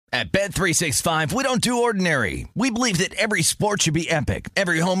At Bet365, we don't do ordinary. We believe that every sport should be epic.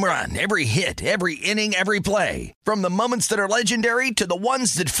 Every home run, every hit, every inning, every play. From the moments that are legendary to the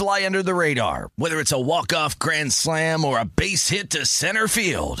ones that fly under the radar. Whether it's a walk-off grand slam or a base hit to center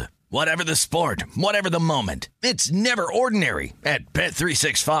field. Whatever the sport, whatever the moment. It's never ordinary at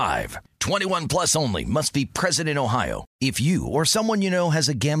Bet365. 21 plus only. Must be present in Ohio. If you or someone you know has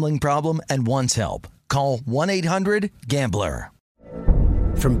a gambling problem and wants help, call 1-800-GAMBLER.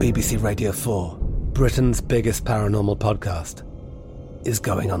 From BBC Radio 4, Britain's biggest paranormal podcast is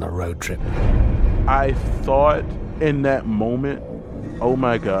going on a road trip. I thought in that moment, oh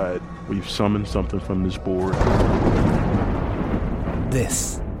my God, we've summoned something from this board.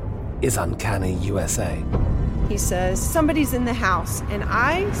 This is Uncanny USA. He says, somebody's in the house, and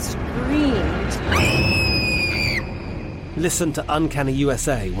I screamed. Listen to Uncanny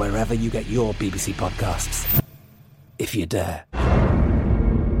USA wherever you get your BBC podcasts, if you dare.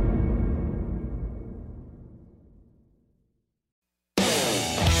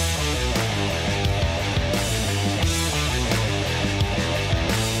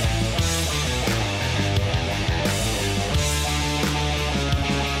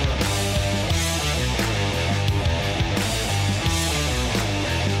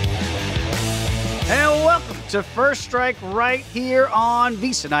 To First Strike right here on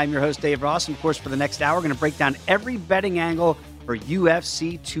VSiN. I'm your host, Dave Ross. And of course, for the next hour, we're going to break down every betting angle for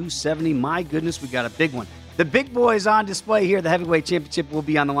UFC 270. My goodness, we got a big one. The big boys on display here. The heavyweight championship will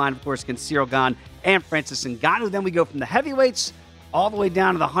be on the line, of course, against Ciryl Gane and Francis Ngannou. Then we go from the heavyweights all the way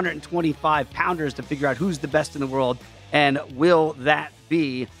down to the 125-pounders to figure out who's the best in the world. And will that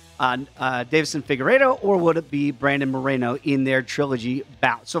be Deiveson Figueiredo, or would it be Brandon Moreno in their trilogy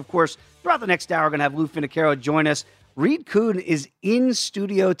bout? So, of course, throughout the next hour, we're going to have Lou Finocchiaro join us. Reed Kuhn is in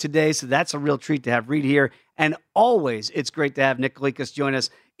studio today, so that's a real treat to have Reed here. And always, it's great to have Nick Kalikas join us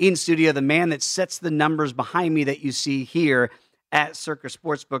in studio, the man that sets the numbers behind me that you see here at Circa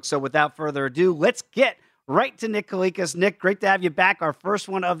Sportsbook. So without further ado, let's get right to Nick Kalikas. Nick, great to have you back. Our first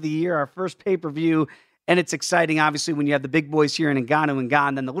one of the year, our first pay-per-view. And it's exciting, obviously, when you have the big boys here in Ngannou and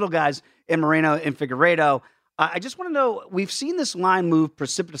Gane, then the little guys in Moreno and Figueiredo. I just want to know, we've seen this line move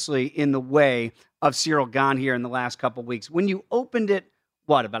precipitously in the way of Ciryl Gane here in the last couple of weeks. When you opened it,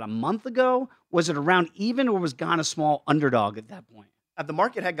 about a month ago? Was it around even, or was Gane a small underdog at that point? The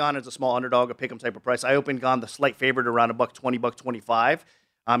market had Gane as a small underdog, a pick'em type of price. I opened Gane the slight favorite around $1.20, $1.25.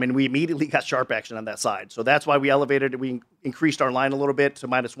 And we immediately got sharp action on that side. So that's why we elevated it. We increased our line a little bit to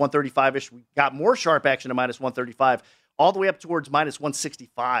minus 135-ish. We got more sharp action to minus 135, all the way up towards minus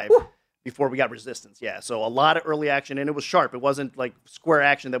 165 before we got resistance. Yeah, so a lot of early action, and it was sharp. It wasn't like square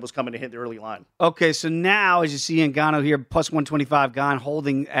action that was coming to hit the early line. Okay, so now, as you see Ngannou here, plus 125, Gane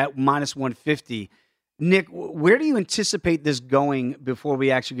holding at minus 150. Nick, where do you anticipate this going before we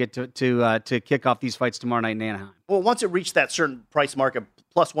actually get to kick off these fights tomorrow night in Anaheim? Well, once it reached that certain price mark of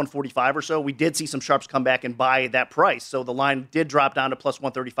plus 145 or so, we did see some sharps come back and buy that price. So the line did drop down to plus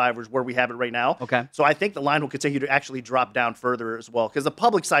 135, which is where we have it right now. Okay. So I think the line will continue to actually drop down further as well, because the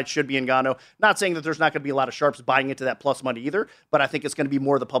public side should be Ngannou. Not saying that there's not going to be a lot of sharps buying into that plus money either, but I think it's going to be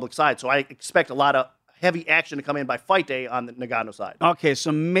more the public side. So I expect a lot of heavy action to come in by fight day on the Ngannou side. Okay,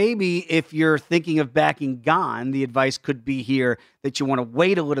 so maybe if you're thinking of backing Gane, the advice could be here that you want to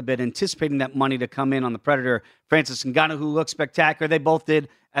wait a little bit, anticipating that money to come in on the Predator, Francis Ngannou, who looks spectacular. They both did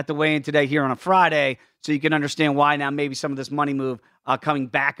at the weigh-in today here on a Friday, so you can understand why now maybe some of this money move coming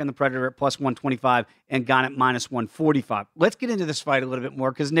back on the Predator at plus 125 and Gane at minus 145. Let's get into this fight a little bit more,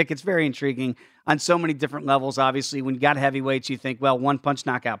 because, Nick, it's very intriguing on so many different levels. Obviously, when you got heavyweights, you think, well, one-punch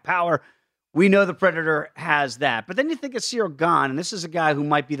knockout power. We know the Predator has that. But then you think of Ciryl Gane, and this is a guy who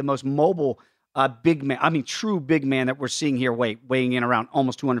might be the most mobile big man, true big man that we're seeing here weighing in around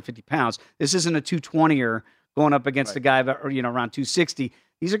almost 250 pounds. This isn't a 220-er going up against a guy about, around 260.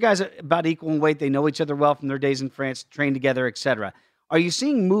 These are guys about equal in weight. They know each other well from their days in France, trained together, etc. Are you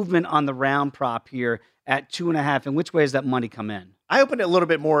seeing movement on the round prop here at 2.5? And which way does that money come in? I opened it a little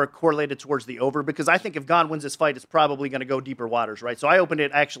bit more correlated towards the over, because I think if Gane wins this fight, it's probably going to go deeper waters, right? So I opened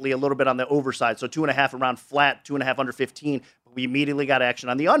it actually a little bit on the over side. So 2.5 around flat, 2.5 under 15. But we immediately got action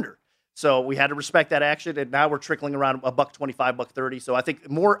on the under. So we had to respect that action, and now we're trickling around $1.25, $1.30. So I think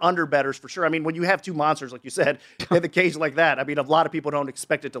more under bettors for sure. I mean, when you have two monsters, like you said, in the cage like that, I mean, a lot of people don't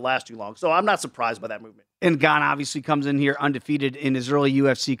expect it to last too long. So I'm not surprised by that movement. And Gane obviously comes in here undefeated in his early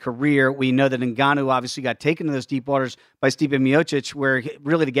UFC career. We know that Ngannou obviously got taken to those deep waters by Stipe Miocic, where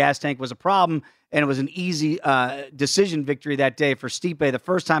really the gas tank was a problem, and it was an easy decision victory that day for Stipe. The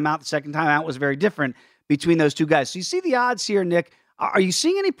first time out, the second time out was very different between those two guys. So you see the odds here, Nick. Are you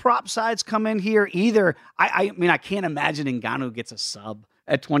seeing any prop sides come in here either? I mean, I can't imagine Ngannou gets a sub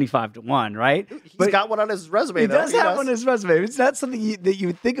at 25-1, right? He's got one on his resume, He though. does have one on his resume. It's not something that you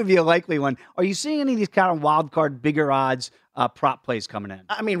would think would be a likely one. Are you seeing any of these kind of wild card, bigger odds prop plays coming in?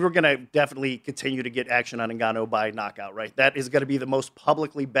 I mean, we're going to definitely continue to get action on Ngannou by knockout, right? That is going to be the most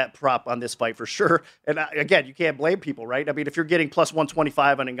publicly bet prop on this fight for sure. And again, you can't blame people, right? I mean, if you're getting plus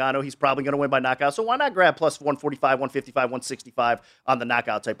 125 on Ngannou, he's probably going to win by knockout. So why not grab plus 145, 155, 165 on the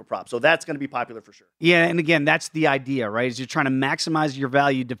knockout type of prop? So that's going to be popular for sure. Yeah, and again, that's the idea, right? Is you're trying to maximize your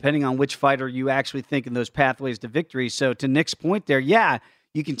value depending on which fighter you actually think in those pathways to victory. So to Nick's point there, yeah,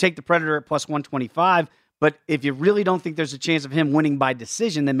 you can take the Predator at plus 125, but if you really don't think there's a chance of him winning by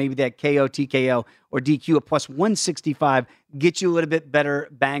decision, then maybe that KO, TKO, or DQ at plus 165 gets you a little bit better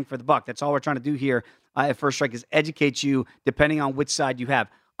bang for the buck. That's all we're trying to do here at First Strike is educate you depending on which side you have.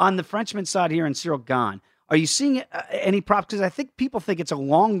 On the Frenchman side here in Cyril Gane, are you seeing any props? Because I think people think it's a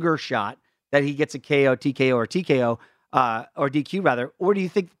longer shot that he gets a KO, TKO, or TKO, or DQ rather. Or do you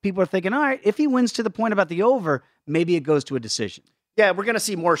think people are thinking, all right, if he wins to the point about the over, maybe it goes to a decision? Yeah, we're going to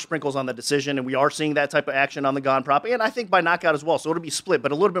see more sprinkles on the decision, and we are seeing that type of action on the Gane prop, and I think by knockout as well. So it'll be split,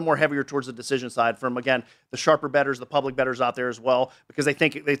 but a little bit more heavier towards the decision side from, again, the sharper bettors, the public bettors out there as well, because they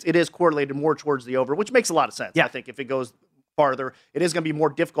think it is correlated more towards the over, which makes a lot of sense. Yeah. I think if it goes farther, it is going to be more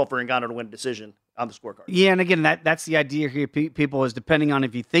difficult for Ngannou to win a decision on the scorecard. Yeah, and again, that's the idea here, people, is depending on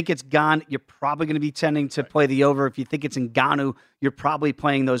if you think it's Gane, you're probably going to be tending to play the over. If you think it's Ngannou, you're probably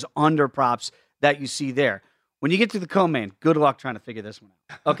playing those under props that you see there. When you get to the co-main, good luck trying to figure this one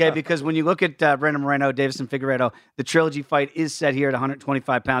out, okay? Because when you look at Brandon Moreno, Davison Figueiredo, the trilogy fight is set here at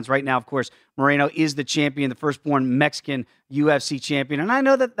 125 pounds. Right now, of course, Moreno is the champion, the firstborn Mexican UFC champion. And I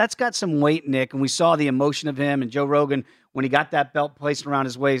know that that's got some weight, Nick, and we saw the emotion of him and Joe Rogan when he got that belt placed around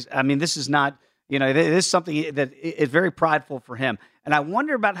his waist. I mean, this is not, it is something that is very prideful for him. And I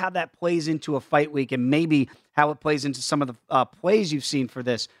wonder about how that plays into a fight week and maybe how it plays into some of the plays you've seen for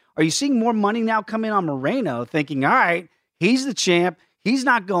this. Are you seeing more money now come in on Moreno, thinking, all right, he's the champ. He's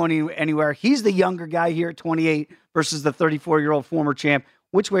not going anywhere. He's the younger guy here at 28 versus the 34-year-old former champ.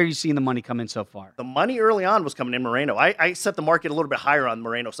 Which way are you seeing the money come in so far? The money early on was coming in Moreno. I set the market a little bit higher on the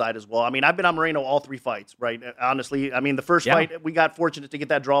Moreno side as well. I mean, I've been on Moreno all three fights, right? Honestly, I mean, the first fight, we got fortunate to get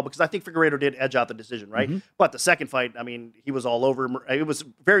that draw because I think Figueiredo did edge out the decision, right? Mm-hmm. But the second fight, I mean, he was all over. It was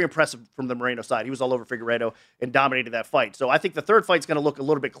very impressive from the Moreno side. He was all over Figueiredo and dominated that fight. So I think the third fight's going to look a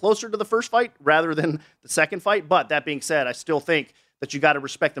little bit closer to the first fight rather than the second fight. But that being said, I still think that you got to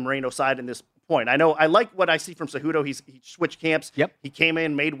respect the Moreno side in this point. I know I like what I see from Cejudo. He switched camps. Yep. He came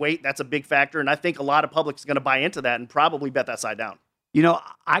in, made weight. That's a big factor. And I think a lot of public is going to buy into that and probably bet that side down.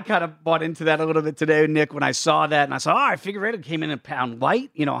 I kind of bought into that a little bit today, Nick, when I saw that. And I saw, all right, Figueiredo came in a pound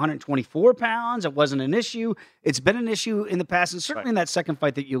light, 124 pounds. It wasn't an issue. It's been an issue in the past. And certainly in that second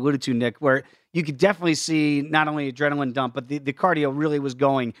fight that you alluded to, Nick, where you could definitely see not only adrenaline dump, but the cardio really was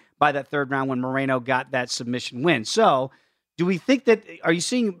going by that third round when Moreno got that submission win. So do we think that, are you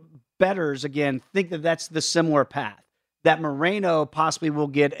seeing bettors, again, think that that's the similar path, that Moreno possibly will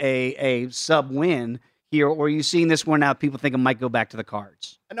get a sub-win here, or are you seeing this one now people think it might go back to the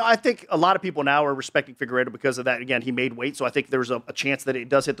cards? No, I think a lot of people now are respecting Figueiredo because of that. Again, he made weight, so I think there's a chance that it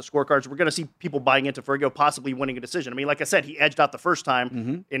does hit the scorecards. We're going to see people buying into Figueiredo possibly winning a decision. I mean, like I said, he edged out the first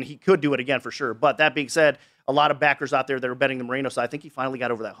time, and he could do it again for sure. But that being said, a lot of backers out there that are betting the Moreno side, I think he finally got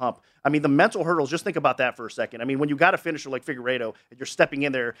over that hump. I mean, the mental hurdles, just think about that for a second. I mean, when you got a finisher like Figueiredo, and you're stepping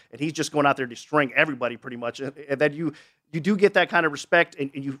in there, and he's just going out there destroying everybody pretty much, and then you do get that kind of respect,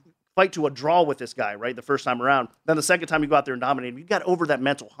 and you fight to a draw with this guy, right, the first time around. Then the second time you go out there and dominate him, you got over that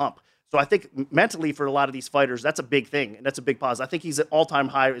mental hump. So I think mentally for a lot of these fighters, that's a big thing, and that's a big positive. I think he's at all-time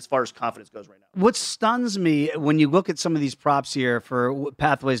high as far as confidence goes right now. What stuns me when you look at some of these props here for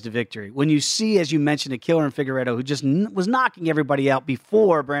pathways to victory, when you see, as you mentioned, a killer in Figueiredo who just was knocking everybody out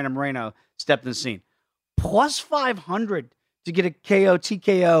before Brandon Moreno stepped in the scene, plus 500 to get a KO,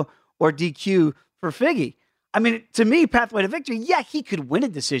 TKO, or DQ for Figgy. I mean, to me, pathway to victory, yeah, he could win a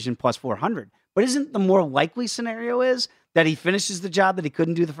decision plus 400. But isn't the more likely scenario is that he finishes the job that he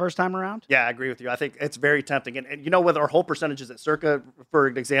couldn't do the first time around? Yeah, I agree with you. I think it's very tempting. And with our hold percentages at Circa, for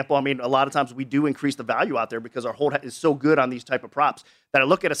example, I mean, a lot of times we do increase the value out there because our hold is so good on these type of props that I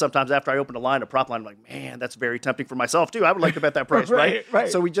look at it sometimes after I open a prop line, I'm like, man, that's very tempting for myself too. I would like to bet that price, right?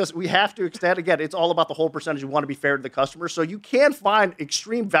 So we have to extend. Again, it's all about the hold percentage. You want to be fair to the customer. So you can find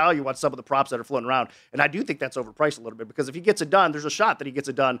extreme value on some of the props that are floating around. And I do think that's overpriced a little bit because if he gets it done, there's a shot that he gets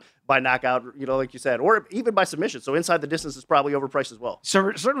it done by knockout, like you said, or even by submission. So inside the distance is probably overpriced as well. So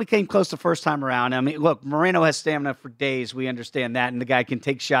it certainly came close the first time around. I mean, look, Moreno has stamina for days. We understand that. And the guy can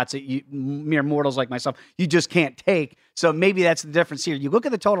take shots that mere mortals like myself, you just can't take. So maybe that's the difference here. You look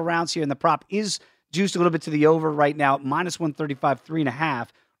at the total rounds here, and the prop is juiced a little bit to the over right now, minus 135, 3.5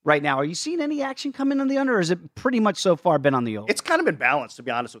 right now. Are you seeing any action come in on the under, or is it pretty much so far been on the over? It's kind of been balanced, to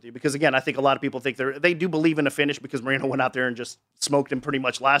be honest with you, because, again, I think a lot of people think they do believe in a finish because Marino went out there and just smoked him pretty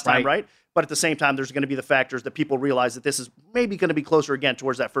much last time, right? But at the same time, there's going to be the factors that people realize that this is maybe going to be closer again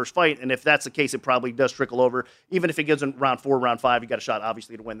towards that first fight. And if that's the case, it probably does trickle over. Even if it gets in round 4, round 5, you got a shot,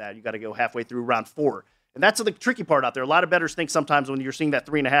 obviously, to win that. You got to go halfway through round 4. And that's the tricky part out there. A lot of bettors think sometimes when you're seeing that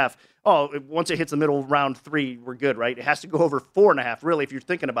 3.5, once it hits the middle of round 3, we're good, right? It has to go over 4.5, really, if you're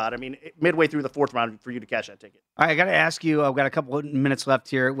thinking about it. I mean, midway through the 4th round for you to cash that ticket. All right, I got to ask you, I've got a couple of minutes left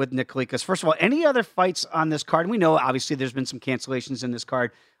here with Nick Kalikas. First of all, any other fights on this card? And we know, obviously, there's been some cancellations in this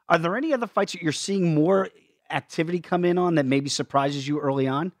card. Are there any other fights that you're seeing more activity come in on that maybe surprises you early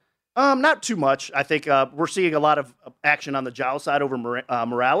on? Not too much. I think we're seeing a lot of action on the Giles side over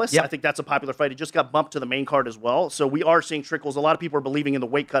Morales. Yep. I think that's a popular fight. It just got bumped to the main card as well. So we are seeing trickles. A lot of people are believing in the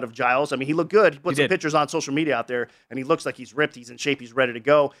weight cut of Giles. I mean, he looked good. He put some pictures on social media out there, and he looks like he's ripped. He's in shape. He's ready to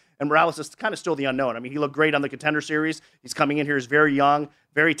go. And Morales is kind of still the unknown. I mean, he looked great on the Contender Series. He's coming in here. He's very young,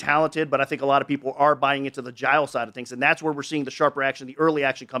 very talented, but I think a lot of people are buying into the Giles side of things, and that's where we're seeing the sharper action, the early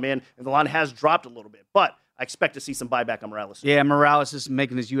action come in, and the line has dropped a little bit. But I expect to see some buyback on Morales. Yeah, Morales is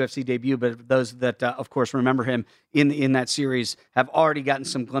making his UFC debut, but those that, of course, remember him in that series have already gotten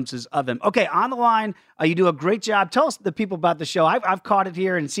some glimpses of him. Okay, on the line, you do a great job. Tell us the people about the show. I've caught it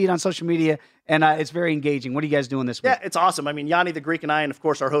here and see it on social media, and it's very engaging. What are you guys doing this week? Yeah, it's awesome. I mean, Yanni the Greek and I, and of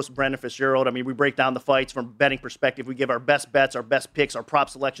course our host Brendan Fitzgerald, I mean, we break down the fights from a betting perspective. We give our best bets, our best picks, our prop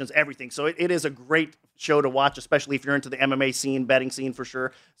selections, everything. So it is a great show to watch, especially if you're into the MMA scene, betting scene for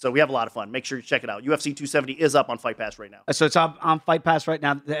sure. So we have a lot of fun. Make sure you check it out. UFC 270 is up on Fight Pass right now. So it's up on Fight Pass right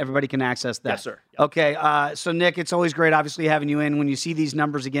now. Everybody can access that. Yes, sir. Yep. Okay, so Nick, it's always great, obviously, having you in. When you see these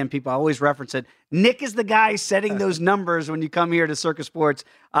numbers again, people always reference it. Nick is the guy setting those numbers when you come here to Circus Sports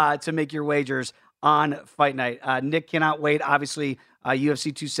to make your wagers on Fight Night. Nick cannot wait. Obviously, UFC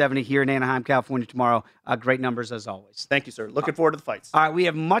 270 here in Anaheim, California tomorrow. Great numbers as always. Thank you, sir. Looking forward to the fights. All right, we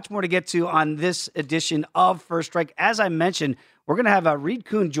have much more to get to on this edition of First Strike. As I mentioned, we're going to have Reed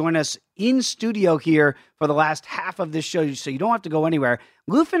Kuhn join us in studio here for the last half of this show, so you don't have to go anywhere.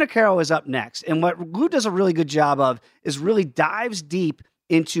 Lou Finocchiaro is up next, and what Lou does a really good job of is really dives deep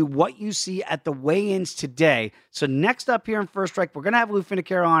into what you see at the weigh-ins today. So next up here in First Strike, we're going to have Lou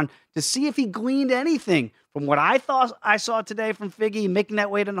Finocchiaro on to see if he gleaned anything from what I thought I saw today from Figgy, making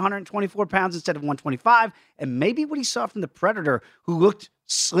that weight at 124 pounds instead of 125, and maybe what he saw from the Predator, who looked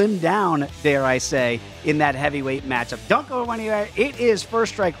slimmed down, dare I say, in that heavyweight matchup. Don't go anywhere. It is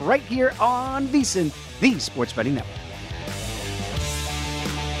First Strike right here on VSiN, the Sports Betting Network.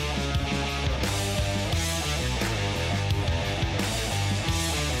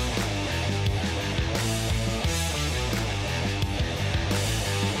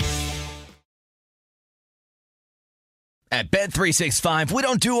 At Bet365, we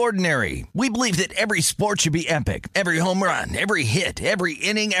don't do ordinary. We believe that every sport should be epic. Every home run, every hit, every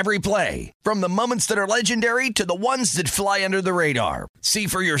inning, every play. From the moments that are legendary to the ones that fly under the radar. See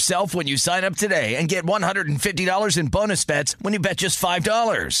for yourself when you sign up today and get $150 in bonus bets when you bet just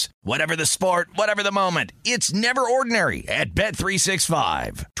 $5. Whatever the sport, whatever the moment, it's never ordinary at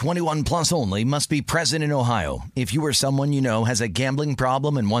Bet365. 21 plus only. Must be present in Ohio. If you or someone you know has a gambling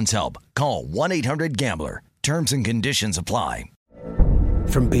problem and wants help, call 1-800-GAMBLER. Terms and conditions apply.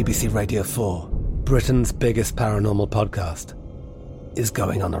 From BBC Radio 4, Britain's biggest paranormal podcast is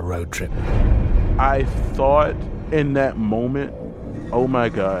going on a road trip. I thought in that moment, oh my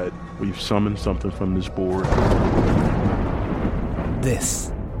God, we've summoned something from this board.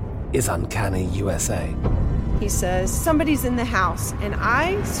 This is Uncanny USA. He says, somebody's in the house, and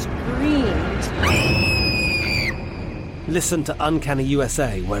I screamed. Listen to Uncanny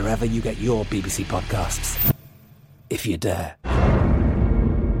USA wherever you get your BBC podcasts, if you dare.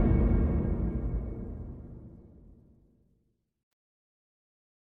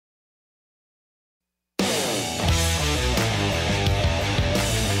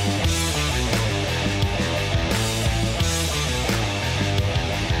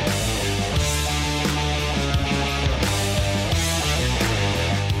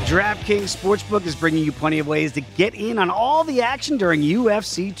 DraftKings Sportsbook is bringing you plenty of ways to get in on all the action during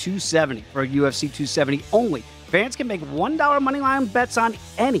UFC 270. For UFC 270 only, fans can make $1 moneyline bets on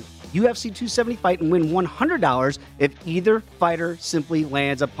any UFC 270 fight and win $100 if either fighter simply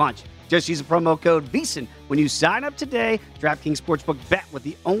lands a punch. Just use the promo code VSiN when you sign up today. DraftKings Sportsbook, bet with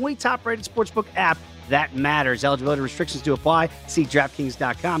the only top-rated sportsbook app that matters. Eligibility restrictions do apply. See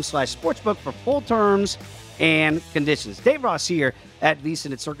DraftKings.com/sportsbook for full terms and conditions. Dave Ross here at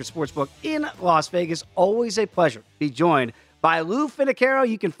VSiN at Circus Sportsbook in Las Vegas. Always a pleasure to be joined by Lou Finicaro.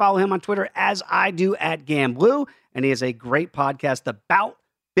 You can follow him on Twitter as I do at Gamblue, and he has a great podcast, the Bout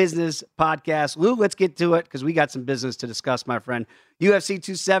Business Podcast. Lou, let's get to it because we got some business to discuss, my friend. UFC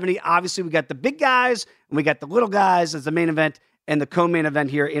 270, obviously we got the big guys and we got the little guys as the main event and the co-main event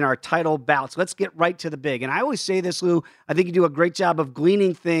here in our title bouts. Let's get right to the big. And I always say this, Lou, I think you do a great job of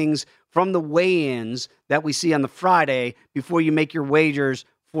gleaning things from the weigh-ins that we see on the Friday before you make your wagers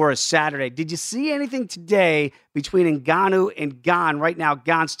for a Saturday. Did you see anything today between Ngannou and Gane? Right now,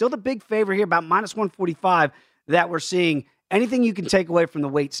 Gane still the big favorite here, about minus 145 that we're seeing. Anything you can take away from the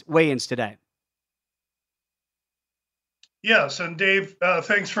weigh-ins today? Yes, and Dave,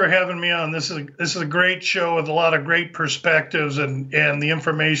 thanks for having me on. This is a great show with a lot of great perspectives, and the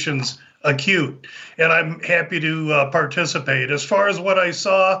information's acute, and I'm happy to participate. As far as what I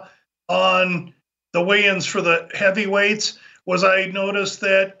saw on the weigh-ins for the heavyweights, was I noticed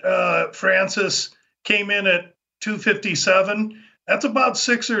that Francis came in at 257. That's about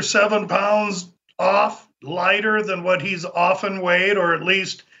 6 or 7 pounds off, lighter than what he's often weighed, or at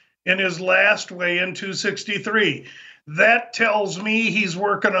least in his last weigh-in, 263. That tells me he's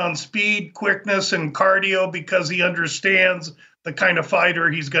working on speed, quickness, and cardio because he understands the kind of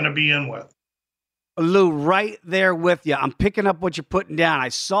fighter he's going to be in with. Lou, right there with you. I'm picking up what you're putting down. I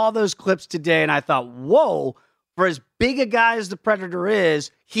saw those clips today, and I thought, whoa, for as big a guy as the Predator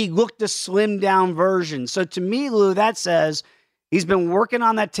is, he looked a slimmed-down version. So to me, Lou, that says he's been working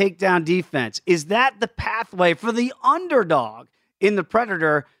on that takedown defense. Is that the pathway for the underdog in the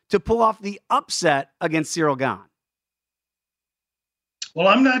Predator to pull off the upset against Ciryl Gane? Well,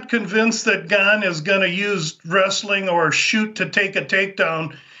 I'm not convinced that Gane is going to use wrestling or shoot to take a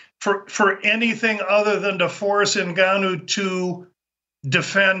takedown for anything other than to force Ngannou to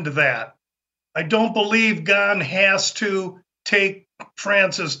defend that. I don't believe Gane has to take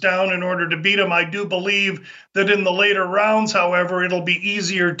Francis down in order to beat him. I do believe that in the later rounds, however, it'll be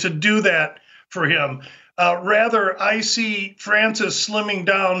easier to do that for him. Rather, I see Francis slimming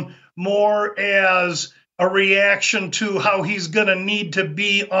down more as a reaction to how he's going to need to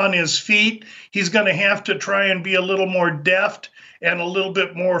be on his feet. He's going to have to try and be a little more deft and a little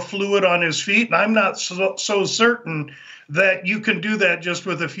bit more fluid on his feet. And I'm not so certain that you can do that just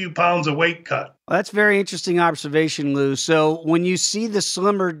with a few pounds of weight cut. Well, that's very interesting observation, Lou. So when you see the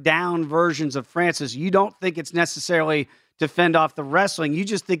slimmer down versions of Francis, you don't think it's necessarily to fend off the wrestling. You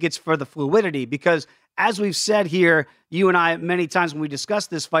just think it's for the fluidity because as we've said here, you and I many times when we discussed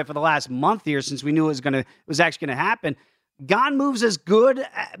this fight for the last month here, since we knew it was actually going to happen, Gane moves as good,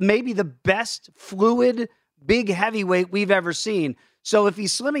 maybe the best fluid big heavyweight we've ever seen. So if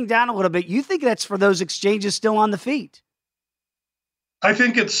he's slimming down a little bit, you think that's for those exchanges still on the feet? I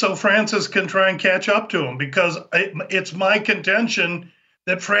think it's so Francis can try and catch up to him because it's my contention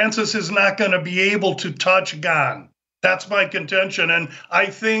that Francis is not going to be able to touch Gane. That's my contention. And I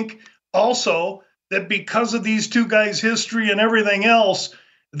think also that because of these two guys' history and everything else,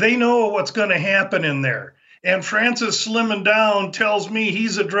 they know what's going to happen in there. And Francis slimming down tells me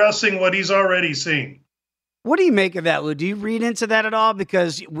he's addressing what he's already seen. What do you make of that, Lou? Do you read into that at all?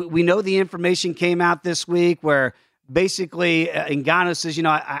 Because we know the information came out this week where basically Ngannou says,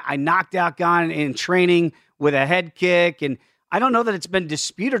 I knocked out Gane in training with a head kick. And I don't know that it's been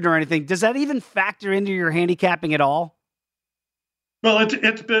disputed or anything. Does that even factor into your handicapping at all? Well,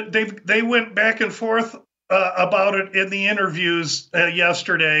 they went back and forth about it in the interviews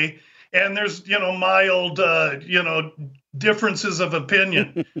yesterday, and there's mild differences of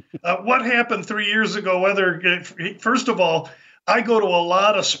opinion. What happened 3 years ago? First of all, I go to a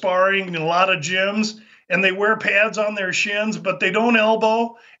lot of sparring and a lot of gyms, and they wear pads on their shins, but they don't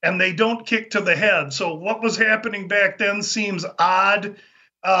elbow and they don't kick to the head. So what was happening back then seems odd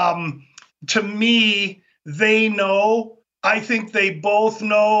to me. They know. I think they both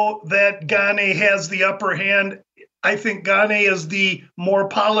know that Gane has the upper hand. I think Gane is the more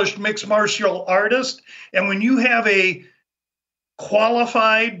polished mixed martial artist. And when you have a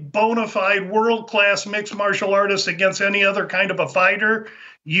qualified, bona fide, world-class mixed martial artist against any other kind of a fighter,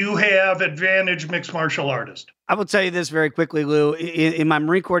 you have advantage mixed martial artist. I will tell you this very quickly, Lou. In my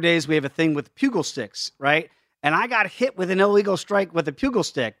Marine Corps days, we have a thing with pugil sticks, right? And I got hit with an illegal strike with a pugil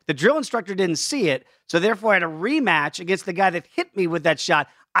stick. The drill instructor didn't see it, so therefore I had a rematch against the guy that hit me with that shot.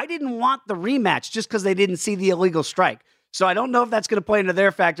 I didn't want the rematch just because they didn't see the illegal strike. So I don't know if that's going to play into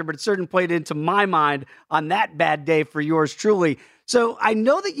their factor, but it certainly played into my mind on that bad day for yours truly. So I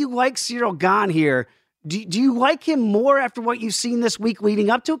know that you like Ciryl Gane here. Do you like him more after what you've seen this week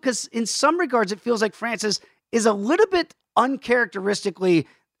leading up to it? Because in some regards, it feels like Francis is a little bit uncharacteristically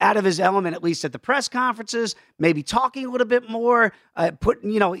out of his element, at least at the press conferences, maybe talking a little bit more,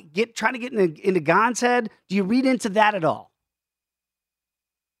 trying to get into Gane's head. Do you read into that at all?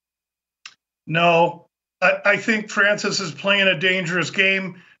 No, I think Francis is playing a dangerous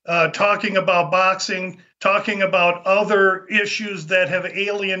game, talking about boxing, talking about other issues that have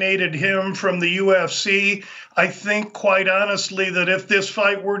alienated him from the UFC. I think, quite honestly, that if this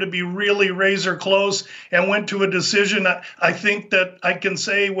fight were to be really razor close and went to a decision, I think that I can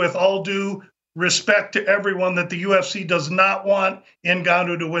say with all due respect to everyone that the UFC does not want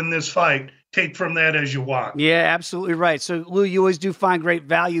Ngannou to win this fight. Take from that as you want. Yeah, absolutely right. So, Lou, you always do find great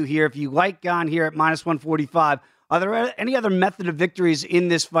value here. If you like Gane here at minus 145, are there any other method of victories in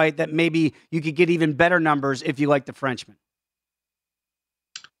this fight that maybe you could get even better numbers if you like the Frenchman?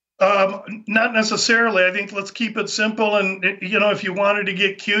 Not necessarily. I think let's keep it simple. And, if you wanted to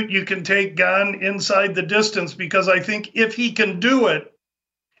get cute, you can take Gane inside the distance, because I think if he can do it,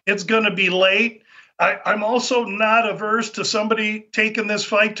 it's going to be late. I'm also not averse to somebody taking this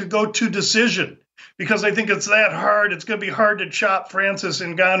fight to go to decision, because I think it's that hard. It's going to be hard to chop Francis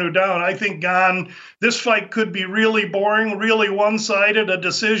Ngannou down. I think this fight could be really boring, really one-sided, a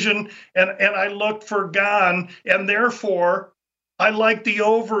decision, and I looked for Gane, and therefore I like the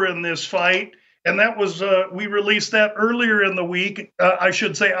over in this fight. And that was, we released that earlier in the week. I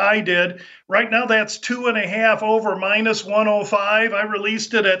should say I did. Right now, that's 2.5 over minus 105. I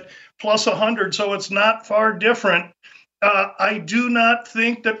released it at plus 100, so it's not far different. I do not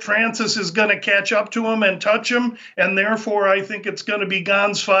think that Francis is going to catch up to him and touch him, and therefore I think it's going to be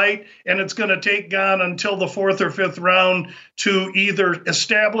Gane's fight, and it's going to take Gane until the 4th or 5th round to either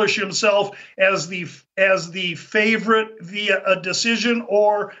establish himself as the favorite via a decision,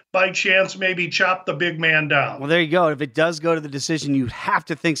 or by chance maybe chop the big man down. Well, there you go. If it does go to the decision, you have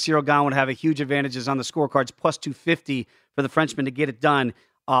to think Ciryl Gane would have a huge advantages on the scorecards, plus 250 for the Frenchman to get it done.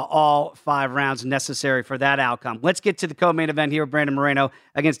 All 5 rounds necessary for that outcome. Let's get to the co-main event here. Brandon Moreno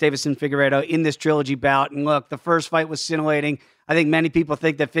against Deiveson Figueiredo in this trilogy bout. And look, the first fight was scintillating. I think many people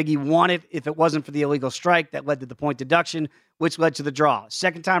think that Figgy won it if it wasn't for the illegal strike that led to the point deduction, which led to the draw.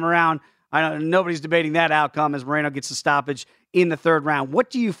 Second time around, nobody's debating that outcome as Moreno gets the stoppage in the 3rd round. What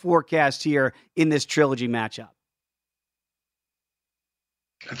do you forecast here in this trilogy matchup?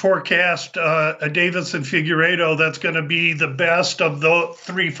 I forecast a Deiveson Figueiredo that's going to be the best of the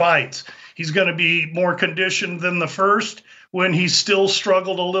 3 fights. He's going to be more conditioned than the first, when he still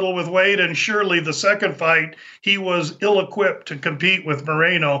struggled a little with weight, and surely the second fight, he was ill-equipped to compete with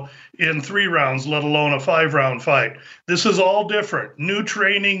Moreno in 3 rounds, let alone a 5-round fight. This is all different. New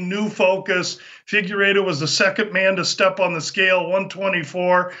training, new focus. Figueiredo was the second man to step on the scale,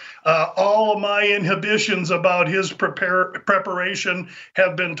 124. All of my inhibitions about his preparation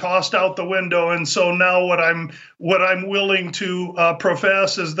have been tossed out the window, and so now what I'm willing to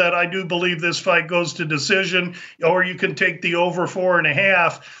profess is that I do believe this fight goes to decision, or you can take the over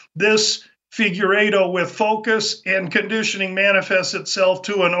 4.5. This Figueiredo with focus and conditioning manifests itself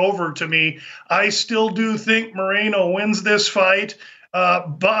to an over to me. I still do think Moreno wins this fight,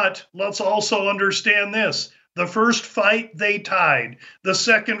 but let's also understand this. The first fight, they tied. The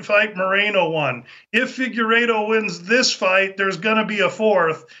second fight, Moreno won. If Figueiredo wins this fight, there's going to be a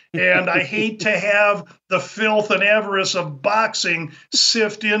 4th. And I hate to have the filth and avarice of boxing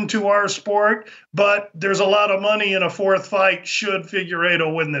sift into our sport, but there's a lot of money in a 4th fight should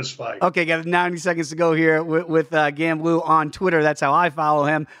Figueiredo win this fight. Okay, got 90 seconds to go here with Gamblu on Twitter. That's how I follow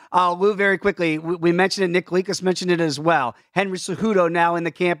him. Lou, very quickly, we mentioned it. Nick Likas mentioned it as well. Henry Cejudo now in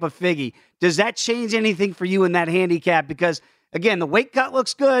the camp of Figgy. Does that change anything for you in that handicap? Because, again, the weight cut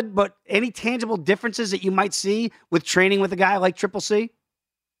looks good, but any tangible differences that you might see with training with a guy like Triple C?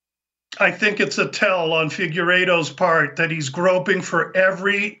 I think it's a tell on Figueiredo's part that he's groping for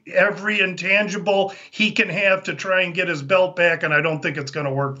every intangible he can have to try and get his belt back, and I don't think it's going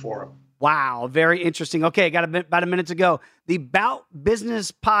to work for him. Wow, very interesting. Okay, got about a minute to go. The Bout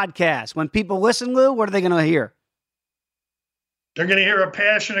Business podcast. When people listen, Lou, what are they going to hear? They're going to hear a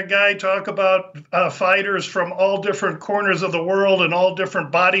passionate guy talk about fighters from all different corners of the world and all different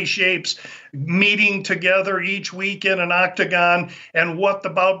body shapes meeting together each week in an octagon. And what the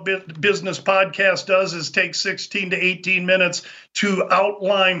Bout Business podcast does is take 16 to 18 minutes to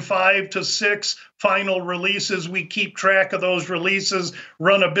outline 5 to 6 final releases. We keep track of those releases,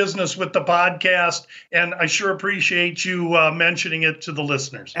 run a business with the podcast, and I sure appreciate you mentioning it to the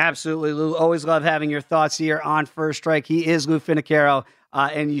listeners. Absolutely, Lou. Always love having your thoughts here on First Strike. He is Lou Finicaro,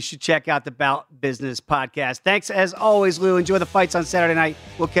 and you should check out the Bout Business podcast. Thanks, as always, Lou. Enjoy the fights on Saturday night.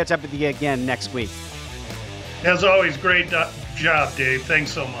 We'll catch up with you again next week. As always, great job, Dave.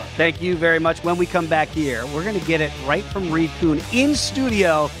 Thanks so much. Thank you very much. When we come back here, we're going to get it right from Reed Kuhn in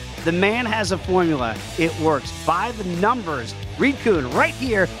studio. The man has a formula. It works by the numbers. Reed Kuhn right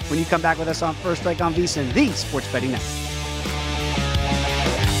here when you come back with us on First Strike on VSiN, the Sports Betting Network.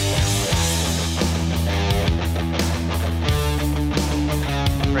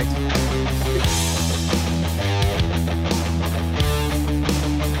 Great.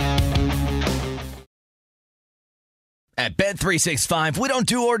 At Bet365, we don't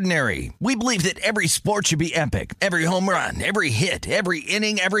do ordinary. We believe that every sport should be epic. Every home run, every hit, every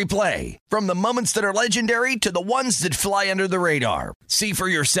inning, every play. From the moments that are legendary to the ones that fly under the radar. See for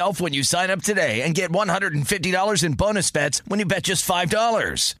yourself when you sign up today and get $150 in bonus bets when you bet just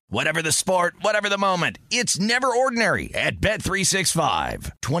 $5. Whatever the sport, whatever the moment, it's never ordinary at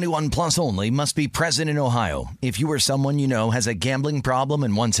Bet365. 21 plus only. Must be present in Ohio. If you or someone you know has a gambling problem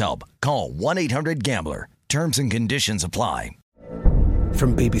and wants help, call 1-800-GAMBLER. Terms and conditions apply.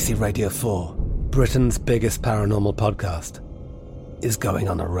 From BBC Radio 4, Britain's biggest paranormal podcast is going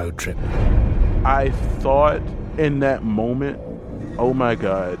on a road trip. I thought in that moment, oh my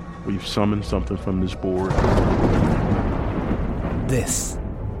God, we've summoned something from this board. This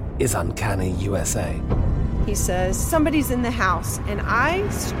is Uncanny USA. He says, somebody's in the house, and I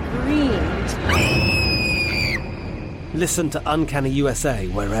screamed. Listen to Uncanny USA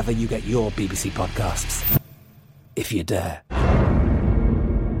wherever you get your BBC podcasts, if you dare.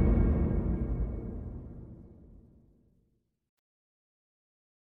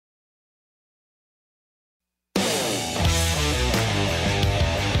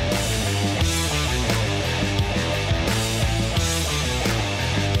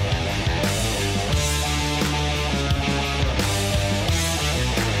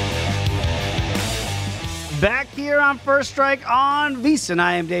 Back here on First Strike on VSiN,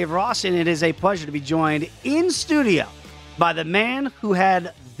 I am Dave Ross, and it is a pleasure to be joined in studio by the man who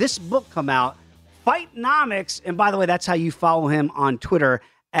had this book come out, Fightnomics. And by the way, that's how you follow him on Twitter,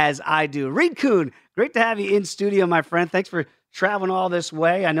 as I do. Reed Kuhn, great to have you in studio, my friend. Thanks for traveling all this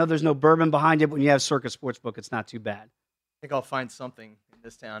way. I know there's no bourbon behind you, but when you have Circus Sportsbook, it's not too bad. I think I'll find something in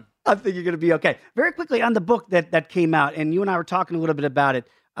this town. I think you're going to be okay. Very quickly on the book that came out, and you and I were talking a little bit about it.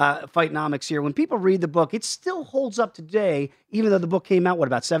 Fightnomics here. When people read the book, it still holds up today, even though the book came out,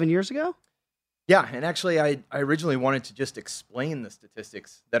 about 7 years ago? Yeah, and actually I originally wanted to just explain the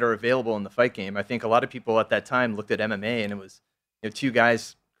statistics that are available in the fight game. I think a lot of people at that time looked at MMA and it was two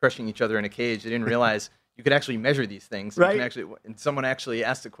guys crushing each other in a cage. They didn't realize you could actually measure these things. Right. And someone actually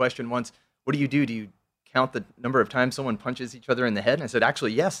asked a question once, what do? Do you count the number of times someone punches each other in the head? And I said,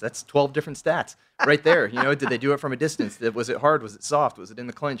 actually, yes, that's 12 different stats right there. Did they do it from a distance? Was it hard? Was it soft? Was it in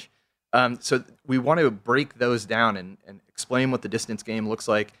the clinch? So we want to break those down and explain what the distance game looks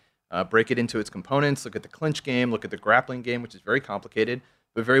like, break it into its components, look at the clinch game, look at the grappling game, which is very complicated,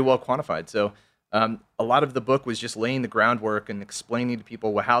 but very well quantified. So a lot of the book was just laying the groundwork and explaining to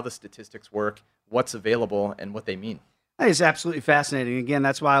people how the statistics work, what's available, and what they mean. It's absolutely fascinating. Again,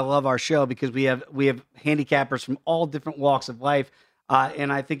 that's why I love our show, because we have handicappers from all different walks of life.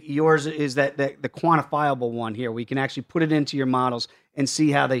 And I think yours is the quantifiable one here. We can actually put it into your models and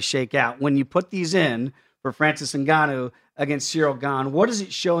see how they shake out. When you put these in for Francis Ngannou against Ciryl Gane, what is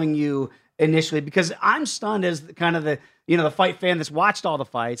it showing you initially? Because I'm stunned as the fight fan that's watched all the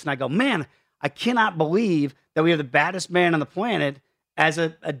fights, and I go, man, I cannot believe that we have the baddest man on the planet as a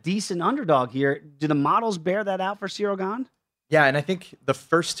decent underdog here. Do the models bear that out for Ciryl Gane? Yeah, and I think the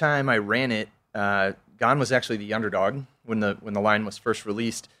first time I ran it, Gane was actually the underdog when the line was first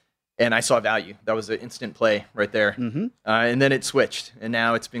released, and I saw value. That was an instant play right there. Mm-hmm. And then it switched, and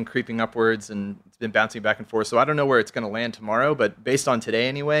now it's been creeping upwards, and it's been bouncing back and forth. So I don't know where it's going to land tomorrow, but based on today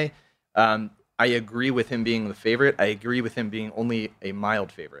anyway, I agree with him being the favorite. I agree with him being only a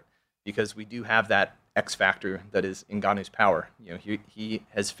mild favorite, because we do have that X factor that is Ngannou's power. He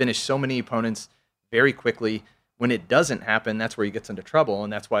has finished so many opponents very quickly. When it doesn't happen, that's where he gets into trouble,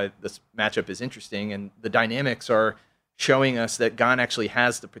 and that's why this matchup is interesting. And the dynamics are showing us that Gane actually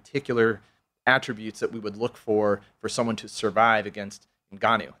has the particular attributes that we would look for someone to survive against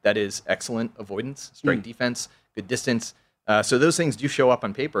Ngannou. That is excellent avoidance, strike defense, good distance. So those things do show up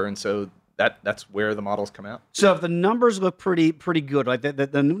on paper, and so that's where the models come out. So if the numbers look pretty good, like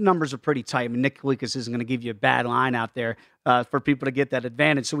the numbers are pretty tight. I mean, Nick Kalikas isn't going to give you a bad line out there for people to get that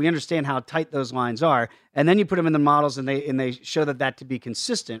advantage. So we understand how tight those lines are, and then you put them in the models, and they show that to be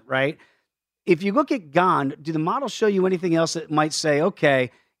consistent, right? If you look at Gane, do the models show you anything else that might say, okay,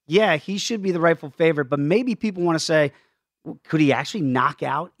 yeah, he should be the rightful favorite, but maybe people want to say, could he actually knock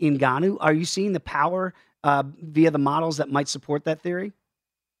out Ngannou? Are you seeing the power via the models that might support that theory?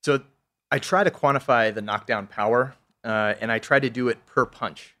 So I try to quantify the knockdown power, and I try to do it per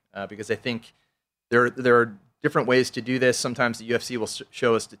punch, because I think there are different ways to do this. Sometimes the UFC will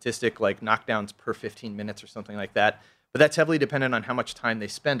show a statistic like knockdowns per 15 minutes or something like that, but that's heavily dependent on how much time they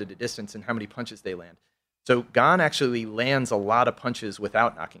spend at a distance and how many punches they land. So Gane actually lands a lot of punches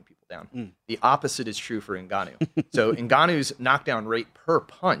without knocking people down. The opposite is true for Ngannou. So Ngannou's knockdown rate per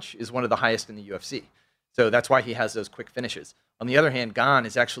punch is one of the highest in the UFC. So that's why he has those quick finishes. On the other hand, Gane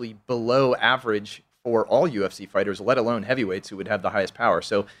is actually below average for all UFC fighters, let alone heavyweights who would have the highest power.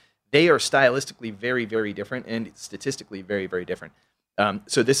 So they are stylistically very, very different and statistically very, very different.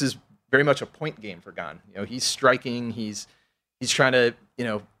 So this is very much a point game for Gane. He's striking. He's trying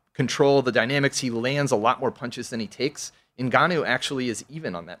to, control the dynamics. He lands a lot more punches than he takes. Ngannou actually is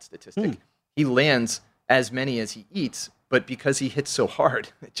even on that statistic. He lands as many as he eats, but because he hits so hard,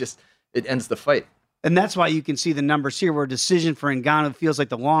 it ends the fight. And that's why you can see the numbers here where a decision for Ngannou feels like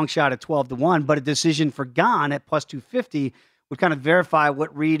the long shot at 12-1, but a decision for Gane at plus 250 would kind of verify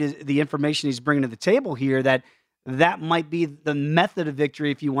what Reed is, the information he's bringing to the table here, that might be the method of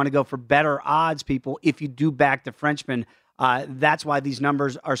victory if you want to go for better odds, people, if you do back the Frenchman. That's why these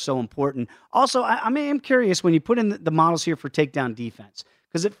numbers are so important. Also, I'm curious when you put in the models here for takedown defense,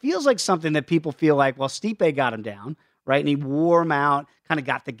 because it feels like something that people feel like, well, Stipe got him down, right? And he wore him out, kind of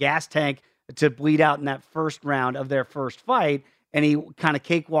got the gas tank to bleed out in that first round of their first fight, and he kind of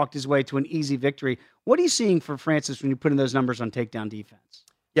cakewalked his way to an easy victory. What are you seeing for Francis when you put in those numbers on takedown defense?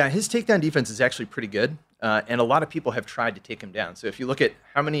 Yeah, his takedown defense is actually pretty good, and a lot of people have tried to take him down. So if you look at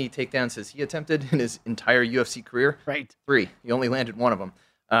how many takedowns has he attempted in his entire UFC career? Right. 3. He only landed one of them.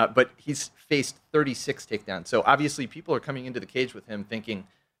 But he's faced 36 takedowns. So obviously people are coming into the cage with him thinking,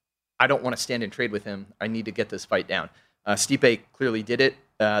 I don't want to stand and trade with him. I need to get this fight down. Stipe clearly did it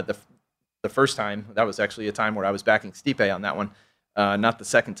the first time. That was actually a time where I was backing Stipe on that one, not the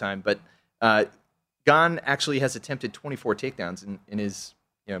second time. But Gane actually has attempted 24 takedowns in his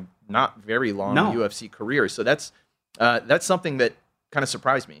not very long UFC career. So that's something that kind of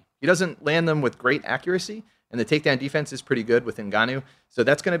surprised me. He doesn't land them with great accuracy, and the takedown defense is pretty good with Ngannou. So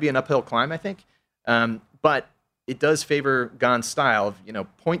that's going to be an uphill climb, I think. But it does favor Gane's style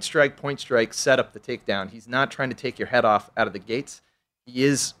of, point strike, set up the takedown. He's not trying to take your head off out of the gates. He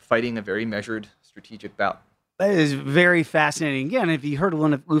is fighting a very measured, strategic bout. That is very fascinating. Again, if you heard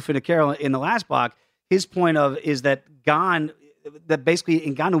Lufa Nakaro in the last block, his point is that basically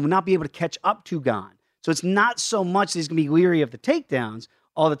Ngannou will not be able to catch up to Gane. So it's not so much that he's going to be weary of the takedowns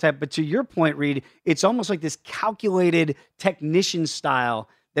all the time. But to your point, Reed, it's almost like this calculated technician style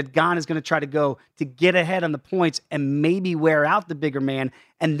that Gane is going to try to go to get ahead on the points and maybe wear out the bigger man.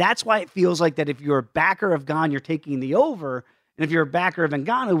 And that's why it feels like that if you're a backer of Gane, you're taking the over. And if you're a backer of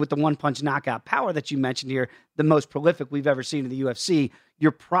Ngannou with the one-punch knockout power that you mentioned here, the most prolific we've ever seen in the UFC,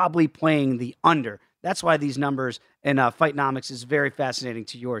 you're probably playing the under. That's why these numbers and Fightnomics is very fascinating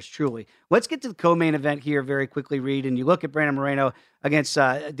to yours truly. Let's get to the co-main event here very quickly, Reed. And you look at Brandon Moreno against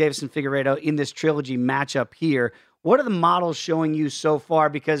Deiveson Figueiredo in this trilogy matchup here. What are the models showing you so far?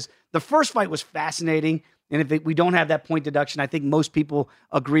 Because the first fight was fascinating. And if we don't have that point deduction, I think most people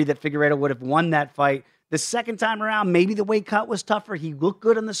agree that Figueiredo would have won that fight. The second time around, maybe the weight cut was tougher. He looked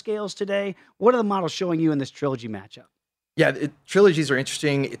good on the scales today. What are the models showing you in this trilogy matchup? Yeah, trilogies are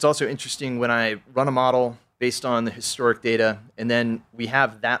interesting. It's also interesting when I run a model based on the historic data, and then we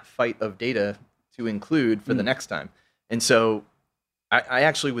have that fight of data to include for the next time. And so I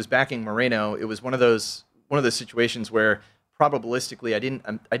actually was backing Moreno. It was one of those situations where probabilistically I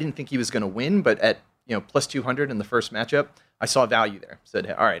didn't think he was going to win, but at plus 200 in the first matchup, I saw value there. Said,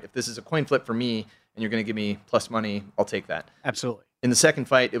 all right, if this is a coin flip for me and you're going to give me plus money, I'll take that. Absolutely. In the second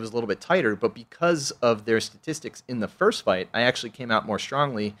fight, it was a little bit tighter, but because of their statistics in the first fight, I actually came out more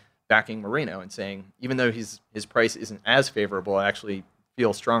strongly backing Moreno and saying, even though his price isn't as favorable, I actually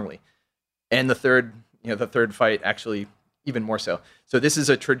feel strongly. And the third fight actually even more so. So this is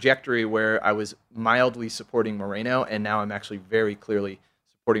a trajectory where I was mildly supporting Moreno, and now I'm actually very clearly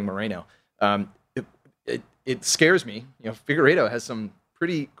supporting Moreno. It scares me. Figueiredo has some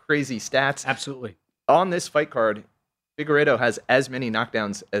pretty crazy stats. Absolutely. On this fight card, Figueiredo has as many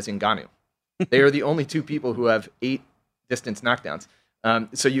knockdowns as Ngannou. They are the only two people who have 8 distance knockdowns.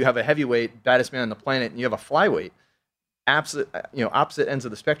 So you have a heavyweight, baddest man on the planet, and you have a flyweight, opposite ends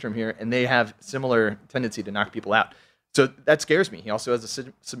of the spectrum here, and they have similar tendency to knock people out. So that scares me. He also has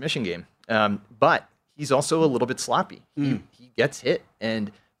a submission game, but he's also a little bit sloppy. He gets hit,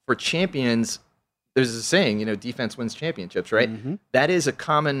 and for champions, there's a saying, defense wins championships, right? Mm-hmm. That is a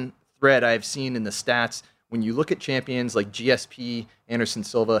common thread I've seen in the stats. When you look at champions like GSP, Anderson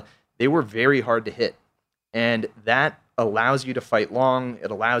Silva, they were very hard to hit. And that allows you to fight long.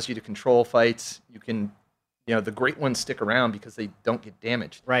 It allows you to control fights. You can, the great ones stick around because they don't get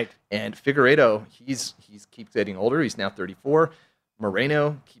damaged. Right. And Figueiredo, he's keeps getting older. He's now 34.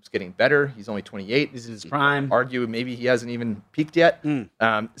 Moreno keeps getting better. He's only 28. He's in his prime. Argue maybe he hasn't even peaked yet.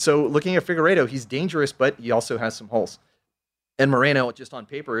 So looking at Figueiredo, he's dangerous, but he also has some holes. And Moreno, just on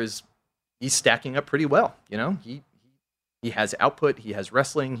paper, he's stacking up pretty well. You know, he has output, he has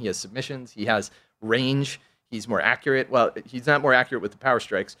wrestling, he has submissions, he has range. He's more accurate. Well, he's not more accurate with the power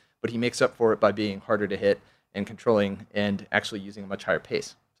strikes, but he makes up for it by being harder to hit and controlling and actually using a much higher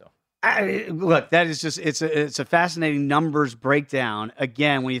pace. Look, that is just it's a fascinating numbers breakdown.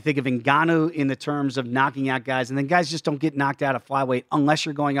 Again, when you think of Ngannou in the terms of knocking out guys, and then guys just don't get knocked out of flyweight unless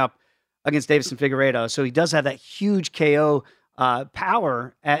you're going up against Deiveson Figueiredo. So he does have that huge KO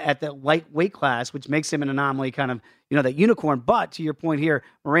power at the lightweight class, which makes him an anomaly, kind of, you know, that unicorn. But to your point here,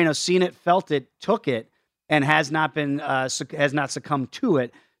 Moreno's seen it, felt it, took it, and has not succumbed to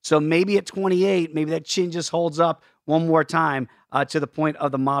it. So maybe at 28, maybe that chin just holds up one more time to the point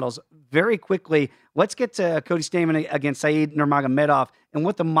of the models. Very quickly, let's get to Cody Stamann against Said Nurmagomedov and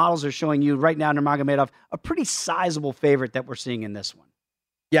what the models are showing you right now. Nurmagomedov, a pretty sizable favorite that we're seeing in this one.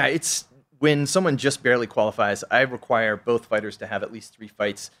 Yeah, it's when someone just barely qualifies, I require both fighters to have at least 3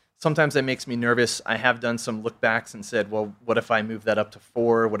 fights. Sometimes that makes me nervous. I have done some look backs and said, well, what if I move that up to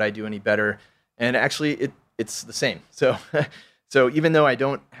 4? Would I do any better? And actually, it's the same. So even though I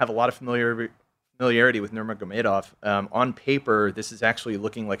don't have a lot of familiarity with Nurmagomedov, on paper, this is actually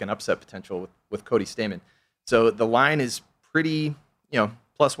looking like an upset potential with Cody Stamann. So the line is pretty,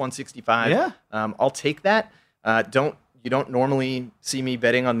 plus 165. Yeah. I'll take that. You don't normally see me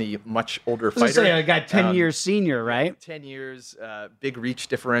betting on the much older fighter. Say a guy 10 years senior, right? 10 years, big reach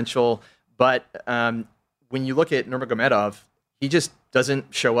differential. But when you look at Nurmagomedov, he just doesn't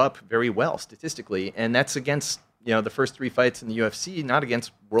show up very well statistically, and that's against the first 3 fights in the UFC, not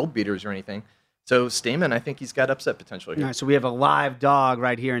against world beaters or anything. So Stamann, I think he's got upset potential here. All right, so we have a live dog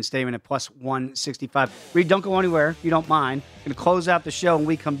right here in Stamann at plus 165. Reed, don't go anywhere if you don't mind. Going to close out the show when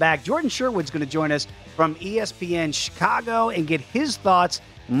we come back. Jordan Sherwood's going to join us from ESPN Chicago and get his thoughts.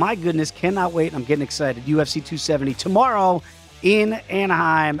 My goodness, cannot wait. I'm getting excited. UFC 270 tomorrow in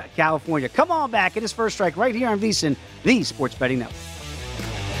Anaheim, California. Come on back. It is First Strike right here on VSiN, the Sports Betting Network.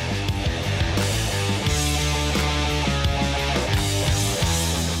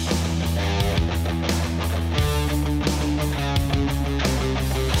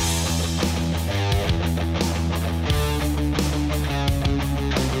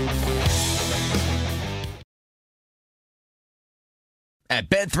 At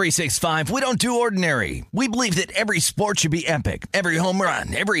Bet365, we don't do ordinary. We believe that every sport should be epic. Every home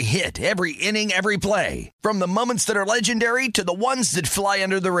run, every hit, every inning, every play. From the moments that are legendary to the ones that fly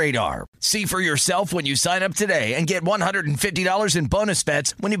under the radar. See for yourself when you sign up today and get $150 in bonus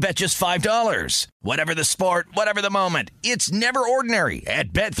bets when you bet just $5. Whatever the sport, whatever the moment, it's never ordinary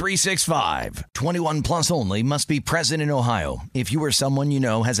at Bet365. 21 plus only. Must be present in Ohio. If you or someone you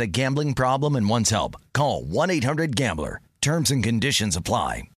know has a gambling problem and wants help, call 1-800-GAMBLER. Terms and conditions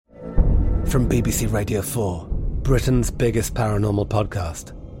apply. From BBC Radio 4, Britain's biggest paranormal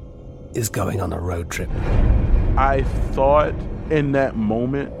podcast is going on a road trip. I thought in that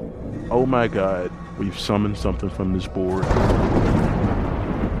moment, oh my God, we've summoned something from this board.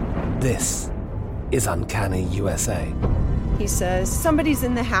 This is Uncanny USA. He says, somebody's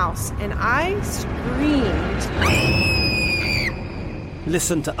in the house, and I screamed.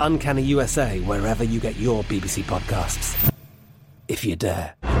 Listen to Uncanny USA wherever you get your BBC podcasts, if you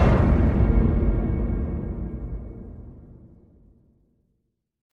dare.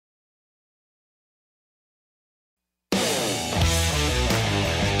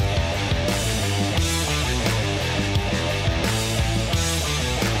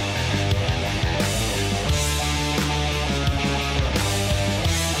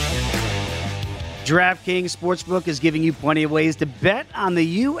 DraftKings Sportsbook is giving you plenty of ways to bet on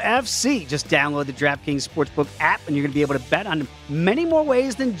the UFC. Just download the DraftKings Sportsbook app and you're going to be able to bet on many more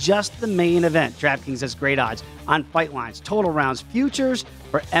ways than just the main event. DraftKings has great odds on fight lines, total rounds, futures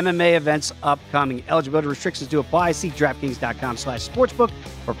for MMA events upcoming. Eligibility restrictions do apply. See DraftKings.com/sportsbook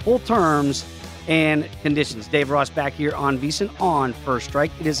for full terms and conditions. Dave Ross back here on VSiN on First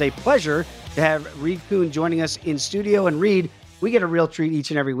Strike. It is a pleasure to have Reed Kuhn joining us in studio. And Reed, we get a real treat each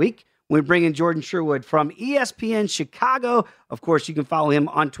and every week. We bring in Jordan Sherwood from ESPN Chicago. Of course, you can follow him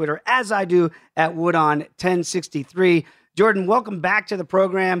on Twitter, as I do, at Woodon1063. Jordan, welcome back to the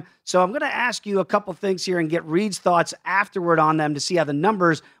program. So I'm going to ask you a couple things here and get Reed's thoughts afterward on them to see how the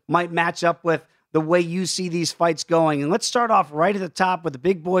numbers might match up with the way you see these fights going. And let's start off right at the top with the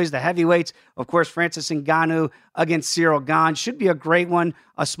big boys, the heavyweights. Of course, Francis Ngannou against Cyril Gane. Should be a great one.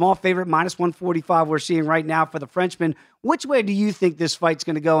 A small favorite, minus 145 we're seeing right now for the Frenchman. Which way do you think this fight's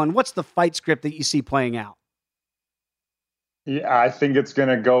going to go, and what's the fight script that you see playing out? Yeah, I think it's going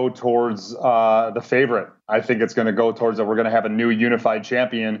to go towards the favorite. I think it's going to go towards that we're going to have a new unified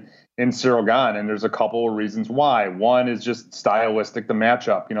champion in Ciryl Gane, and there's a couple of reasons why. One is just stylistic, the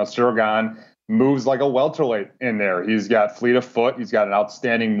matchup. Ciryl Gane moves like a welterweight in there. He's got fleet of foot. He's got an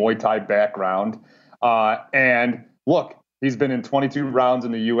outstanding Muay Thai background. And look, he's been in 22 rounds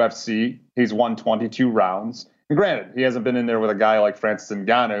in the UFC. He's won 22 rounds. And granted, he hasn't been in there with a guy like Francis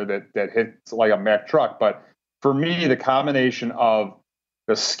Ngannou that hits like a Mack truck. But for me, the combination of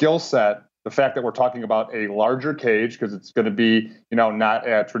the skill set, the fact that we're talking about a larger cage because it's going to be, not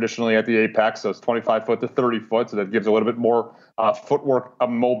traditionally at the apex, so it's 25 foot to 30 foot, so that gives a little bit more footwork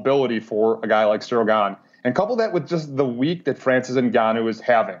mobility for a guy like Ciryl Gane. And couple that with just the week that Francis Ngannou is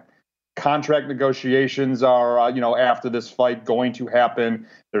having. Contract negotiations are, after this fight going to happen.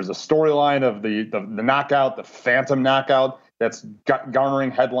 There's a storyline of the knockout, the phantom knockout that's garnering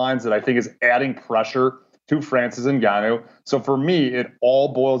headlines that I think is adding pressure to Francis Ngannou. So for me, it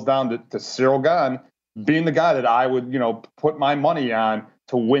all boils down to Ciryl Gane being the guy that I would, put my money on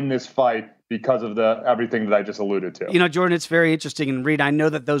to win this fight because of everything that I just alluded to. Jordan, it's very interesting. And Reed, I know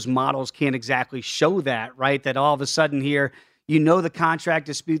that those models can't exactly show that, right? That all of a sudden here, the contract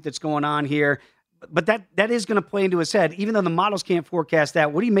dispute that's going on here. But that is going to play into his head, even though the models can't forecast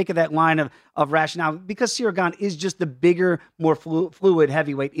that. What do you make of that line of rationale? Because Ciryl Gane is just the bigger, more fluid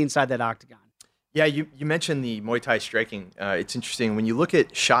heavyweight inside that octagon. Yeah, you mentioned the Muay Thai striking. It's interesting. When you look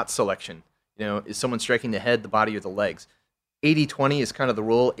at shot selection, is someone striking the head, the body, or the legs? 80-20 is kind of the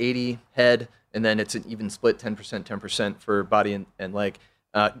rule, 80 head, and then it's an even split, 10% for body and leg.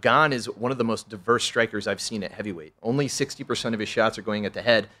 Gane is one of the most diverse strikers I've seen at heavyweight. Only 60% of his shots are going at the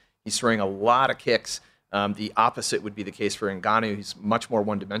head. He's throwing a lot of kicks. The opposite would be the case for Ngannou. He's much more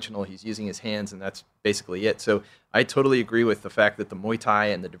one-dimensional. He's using his hands, and that's basically it. So I totally agree with the fact that the Muay Thai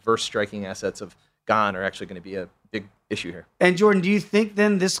and the diverse striking assets of Gane are actually going to be a big issue here. And Jordan, do you think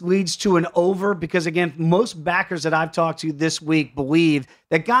then this leads to an over? Because again, most backers that I've talked to this week believe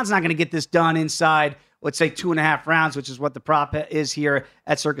that Gane's not going to get this done inside, let's say, 2.5 rounds, which is what the prop is here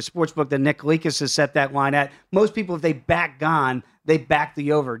at Circus Sportsbook that Nick Kalikas has set that line at. Most people, if they back Gane, they back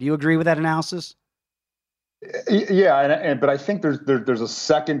the over. Do you agree with that analysis? Yeah, but I think there's a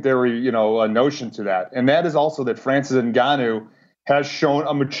secondary, a notion to that, and that is also that Francis Ngannou has shown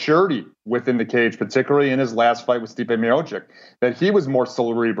a maturity within the cage, particularly in his last fight with Stipe Miocic, that he was more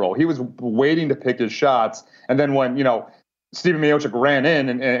cerebral. He was waiting to pick his shots, and then when Stipe Miocic ran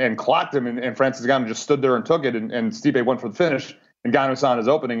in and clocked him, and Francis Ngannou just stood there and took it, and Stipe went for the finish. And Ngannou saw his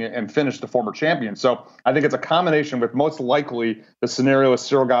opening and finished the former champion. So I think it's a combination with most likely the scenario is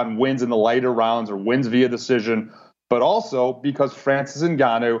Ciryl Gane wins in the later rounds or wins via decision, but also because Francis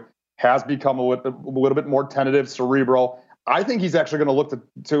Ngannou has become a little bit more tentative, cerebral. I think he's actually going to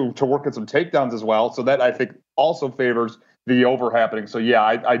look to work at some takedowns as well. So that I think also favors the over happening. So yeah,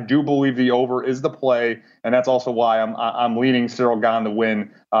 I do believe the over is the play, and that's also why I'm leaning Ciryl Gane to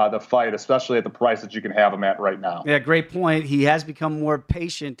win the fight, especially at the price that you can have him at right now. Yeah, great point. He has become more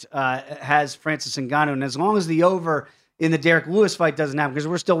patient, has Francis Ngannou, and as long as the over in the Derek Lewis fight doesn't happen, because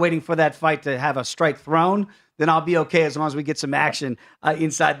we're still waiting for that fight to have a strike thrown, then I'll be okay as long as we get some action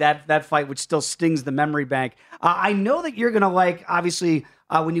inside that fight, which still stings the memory bank. I know that you're going to like, obviously,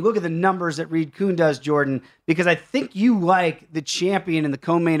 when you look at the numbers that Reed Kuhn does, Jordan, because I think you like the champion in the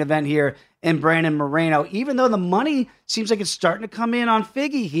co-main event here in Brandon Moreno, even though the money seems like it's starting to come in on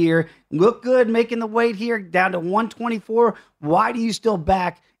Figgy here. Look good making the weight here down to 124. Why do you still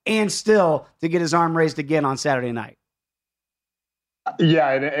back and still to get his arm raised again on Saturday night? Yeah,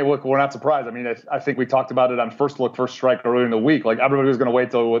 and look, we're not surprised. I mean, I think we talked about it on First Strike earlier in the week. Like, everybody was going to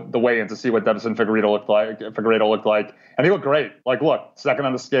wait till the weigh-in to see what Deiveson Figueiredo looked like, and he looked great. Like, look, second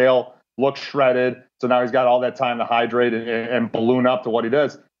on the scale, looked shredded. So now he's got all that time to hydrate and balloon up to what he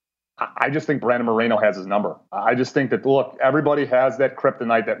does. I just think Brandon Moreno has his number. I just think that, look, everybody has that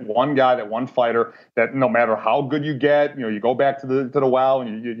kryptonite, that one guy, that one fighter, that no matter how good you get, you go back to the well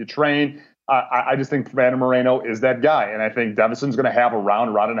and you train. I just think Brandon Moreno is that guy. And I think Deiveson's going to have a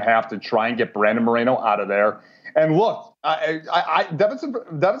round and a half to try and get Brandon Moreno out of there. And look,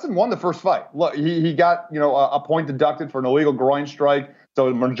 Deiveson won the first fight. Look, he got, a point deducted for an illegal groin strike. So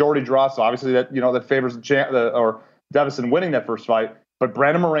a majority draw. So obviously that favors or Deiveson winning that first fight. But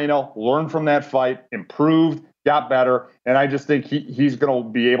Brandon Moreno learned from that fight, improved, got better. And I just think he's going to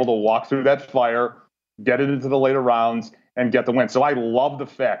be able to walk through that fire, get it into the later rounds, and get the win. So I love the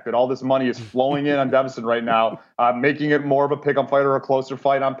fact that all this money is flowing in on Deiveson right now, making it more of a pick-up fight or a closer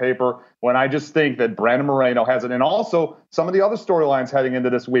fight on paper, when I just think that Brandon Moreno has it. And also some of the other storylines heading into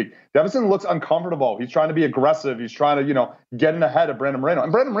this week. Deiveson looks uncomfortable. He's trying to be aggressive. He's trying to, get in ahead of Brandon Moreno.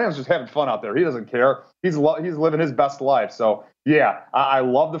 And Brandon Moreno's just having fun out there. He doesn't care. He's living his best life. So, yeah, I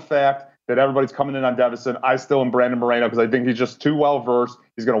love the fact that everybody's coming in on Deiveson. I still am Brandon Moreno because I think he's just too well-versed.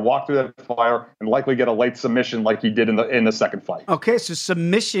 He's going to walk through that fire and likely get a late submission like he did in the second fight. Okay, so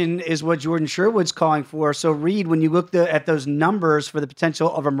submission is what Jordan Sherwood's calling for. So, Reed, when you look at those numbers for the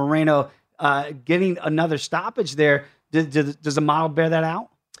potential of a Moreno getting another stoppage there, does the model bear that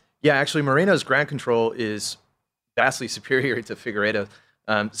out? Yeah, actually, Moreno's ground control is vastly superior to Figueiredo.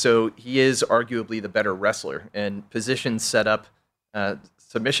 So he is arguably the better wrestler, and positions set up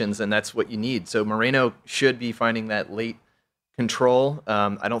submissions, and that's what you need. So Moreno should be finding that late control.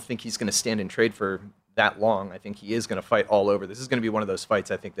 I don't think he's going to stand and trade for that long. I think he is going to fight all over. This is going to be one of those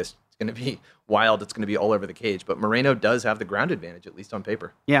fights. I think this is going to be wild. It's going to be all over the cage. But Moreno does have the ground advantage, at least on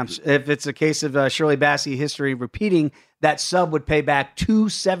paper. Yeah, if it's a case of Shirley Bassey history repeating, that sub would pay back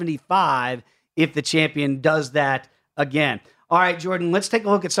 $275 if the champion does that again. All right, Jordan, let's take a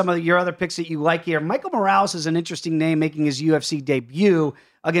look at some of your other picks that you like here. Michael Morales is an interesting name making his UFC debut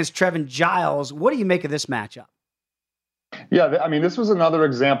against Trevin Giles. What do you make of this matchup? Yeah, I mean, this was another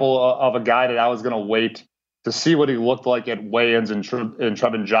example of a guy that I was going to wait to see what he looked like at weigh-ins in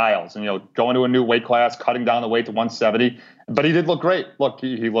Trevin Giles. And, going to a new weight class, cutting down the weight to 170. But he did look great. Look,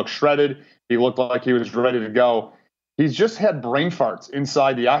 he looked shredded. He looked like he was ready to go. He's just had brain farts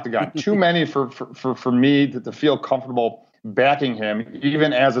inside the octagon. Too many for me to feel comfortable backing him,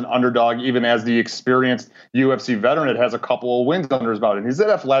 even as an underdog, even as the experienced UFC veteran that has a couple of wins under his belt. And he's an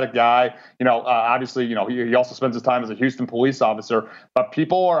athletic guy. Obviously, he also spends his time as a Houston police officer. But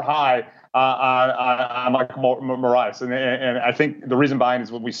people are high on Michael Morales. And I think the reason behind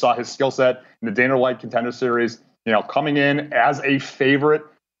is when we saw his skill set in the Dana White Contender Series, coming in as a favorite,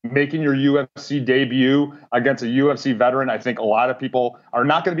 making your UFC debut against a UFC veteran. I think a lot of people are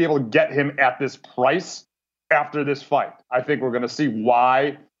not going to be able to get him at this price after this fight. I think we're going to see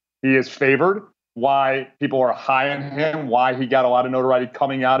why he is favored, why people are high on him, why he got a lot of notoriety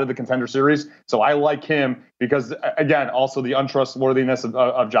coming out of the Contender Series. So I like him because, again, also the untrustworthiness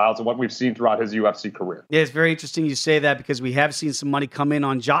of Giles and what we've seen throughout his UFC career. Yeah, it's very interesting you say that because we have seen some money come in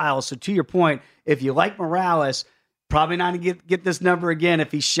on Giles. So to your point, if you like Morales, probably not going to get this number again if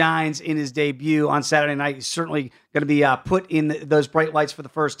he shines in his debut on Saturday night. He's certainly going to be put in those bright lights for the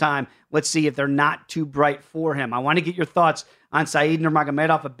first time. Let's see if they're not too bright for him. I want to get your thoughts on Said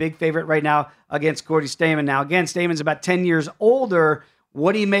Nurmagomedov, a big favorite right now against Cody Stamann. Now, again, Stamann's about 10 years older.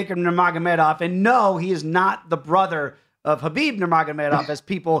 What do you make of Nurmagomedov? And no, he is not the brother of Habib Nurmagomedov, as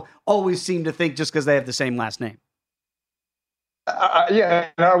people always seem to think just because they have the same last name. Yeah,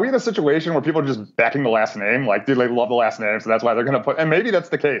 are we in a situation where people are just backing the last name? Like, dude, they love the last name, so that's why they're going to put. And maybe that's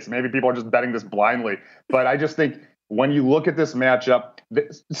the case. Maybe people are just betting this blindly. But I just think when you look at this matchup,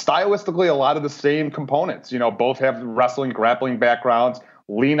 stylistically, a lot of the same components. Both have wrestling, grappling backgrounds,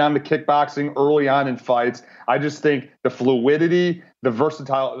 lean on the kickboxing early on in fights. I just think the fluidity, the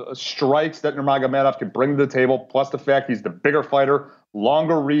versatile strikes that Nurmagomedov can bring to the table, plus the fact he's the bigger fighter,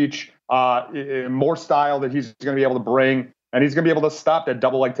 longer reach, more style that he's going to be able to bring. And he's going to be able to stop that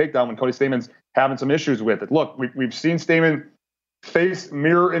double leg takedown when Cody Stamann's having some issues with it. Look, we've seen Stamann face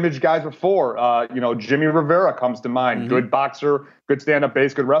mirror image guys before. Jimmy Rivera comes to mind. Mm-hmm. Good boxer, good stand-up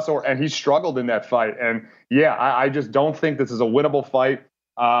base, good wrestler, and he struggled in that fight. And yeah, I just don't think this is a winnable fight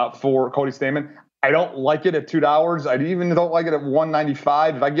for Cody Stamann. I don't like it at $2. I even don't like it at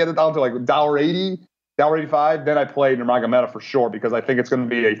 $1.95. If I get it down to like $1.80, $1.85, then I play Nurmagomedov for sure because I think it's going to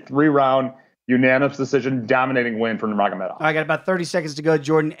be a 3-round unanimous decision, dominating win for Nurmagomedov. I got about 30 seconds to go,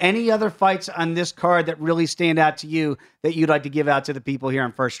 Jordan. Any other fights on this card that really stand out to you that you'd like to give out to the people here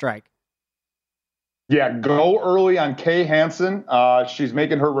on First Strike? Yeah, go early on Kay Hansen. She's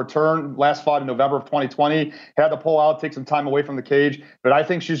making her return. Last fought in November of 2020. Had to pull out, take some time away from the cage. But I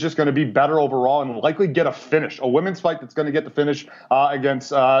think she's just going to be better overall and likely get a finish. A women's fight that's going to get the finish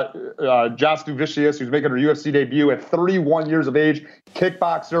against Jastu Vicious, who's making her UFC debut at 31 years of age.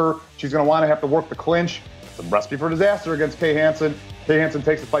 Kickboxer. She's going to want to have to work the clinch. It's a recipe for disaster against Kay Hansen. Kay Hansen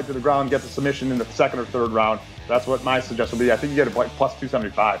takes the fight to the ground, gets a submission in the second or third round. That's what my suggestion would be. I think you get it like plus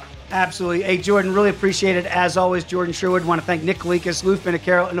 275. Absolutely. Hey, Jordan, really appreciate it. As always, Jordan Sherwood. Want to thank Nick Kalikas, Lou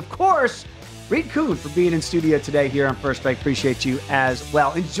Finicaro, and of course, Reed Kuhn for being in studio today here on First Strike. Appreciate you as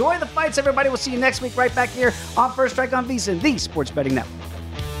well. Enjoy the fights, everybody. We'll see you next week right back here on First Strike on VSiN, the Sports Betting Network.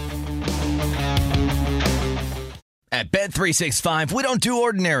 At Bet365, we don't do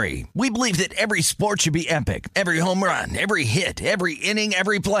ordinary. We believe that every sport should be epic. Every home run, every hit, every inning,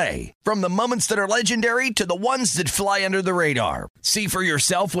 every play. From the moments that are legendary to the ones that fly under the radar. See for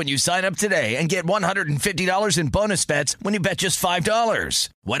yourself when you sign up today and get $150 in bonus bets when you bet just $5.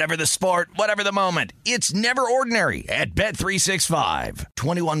 Whatever the sport, whatever the moment, it's never ordinary at Bet365.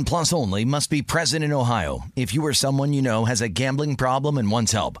 21 plus only. Must be present in Ohio. If you or someone you know has a gambling problem and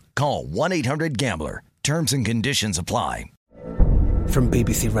wants help, call 1-800-GAMBLER. Terms and conditions apply. From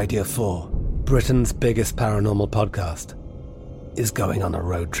BBC Radio 4, Britain's biggest paranormal podcast is going on a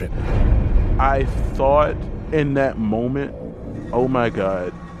road trip. I thought in that moment, oh my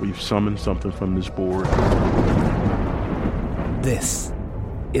God, we've summoned something from this board. This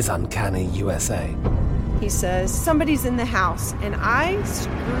is Uncanny USA. He says, somebody's in the house, and I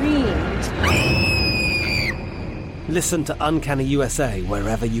screamed. Listen to Uncanny USA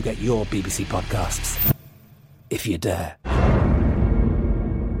wherever you get your BBC podcasts, if you dare.